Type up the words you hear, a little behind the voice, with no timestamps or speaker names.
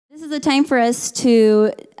is the time for us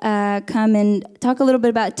to come and talk a little bit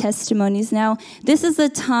about testimonies. Now, this is a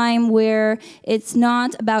time where it's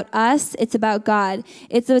not about us, it's about God.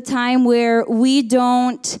 It's a time where we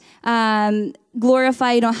don't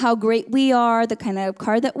glorify, how great we are, the kind of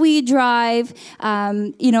car that we drive,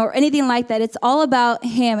 or anything like that. It's all about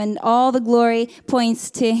Him, and all the glory points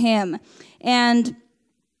to Him. And,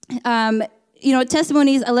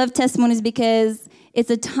 testimonies, I love testimonies because it's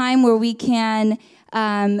a time where we can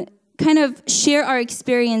kind of share our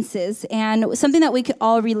experiences and something that we could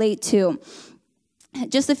all relate to.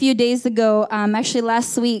 Just a few days ago, actually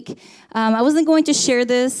last week, I wasn't going to share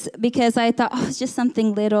this because I thought, it's just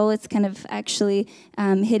something little. It's kind of actually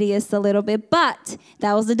hideous a little bit, but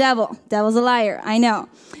that was the devil. Devil's a liar, I know.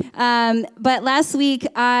 But last week,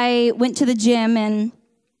 I went to the gym and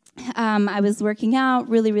I was working out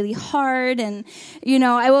really, really hard. And,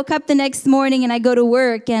 I woke up the next morning and I go to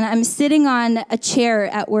work and I'm sitting on a chair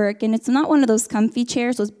at work. And it's not one of those comfy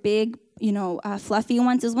chairs, those big, fluffy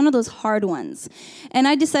ones. It's one of those hard ones. And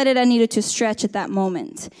I decided I needed to stretch at that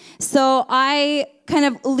moment. So I kind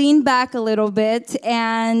of leaned back a little bit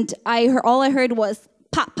and all I heard was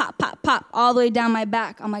pop, pop, pop, pop, all the way down my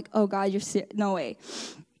back. I'm like, oh God, no way.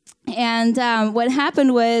 And what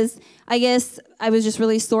happened was, I guess I was just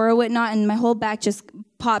really sore or whatnot, and my whole back just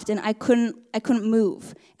popped, and I couldn't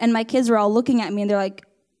move. And my kids were all looking at me, and they're like,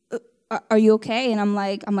 "Are you okay?" And I'm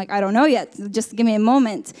like, I don't know yet. Just give me a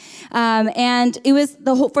moment. And it was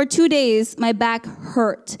for 2 days, my back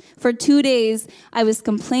hurt. For 2 days, I was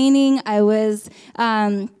complaining. I was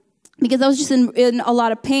because I was just in a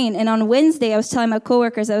lot of pain. And on Wednesday, I was telling my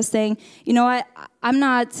coworkers, I was saying, on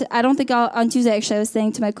Tuesday, actually, I was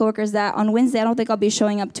saying to my coworkers that on Wednesday, I don't think I'll be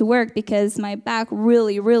showing up to work because my back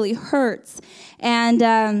really, really hurts. And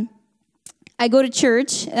I go to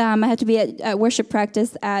church. I have to be at worship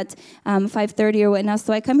practice at 5:30 or whatnot.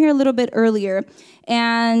 So I come here a little bit earlier.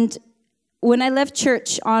 And when I left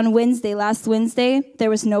church on last Wednesday, there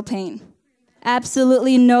was no pain.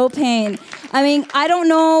 Absolutely no pain. I mean, I don't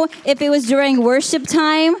know if it was during worship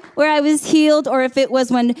time where I was healed or if it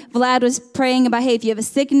was when Vlad was praying about, hey, if you have a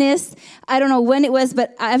sickness. I don't know when it was,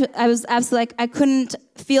 but I was absolutely I couldn't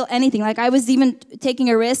feel anything. Like I was even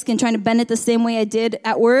taking a risk and trying to bend it the same way I did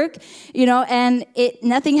at work, and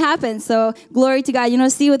nothing happened. So glory to God.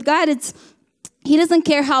 See, with God, He doesn't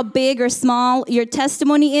care how big or small your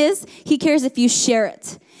testimony is. He cares if you share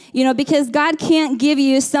it. Because God can't give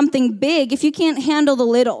you something big if you can't handle the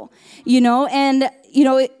little, and,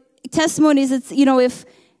 testimonies, it's, if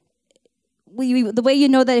the way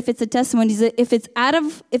that if it's a testimony is if it's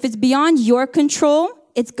beyond your control,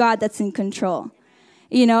 it's God that's in control,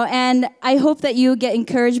 and I hope that you get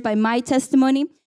encouraged by my testimony.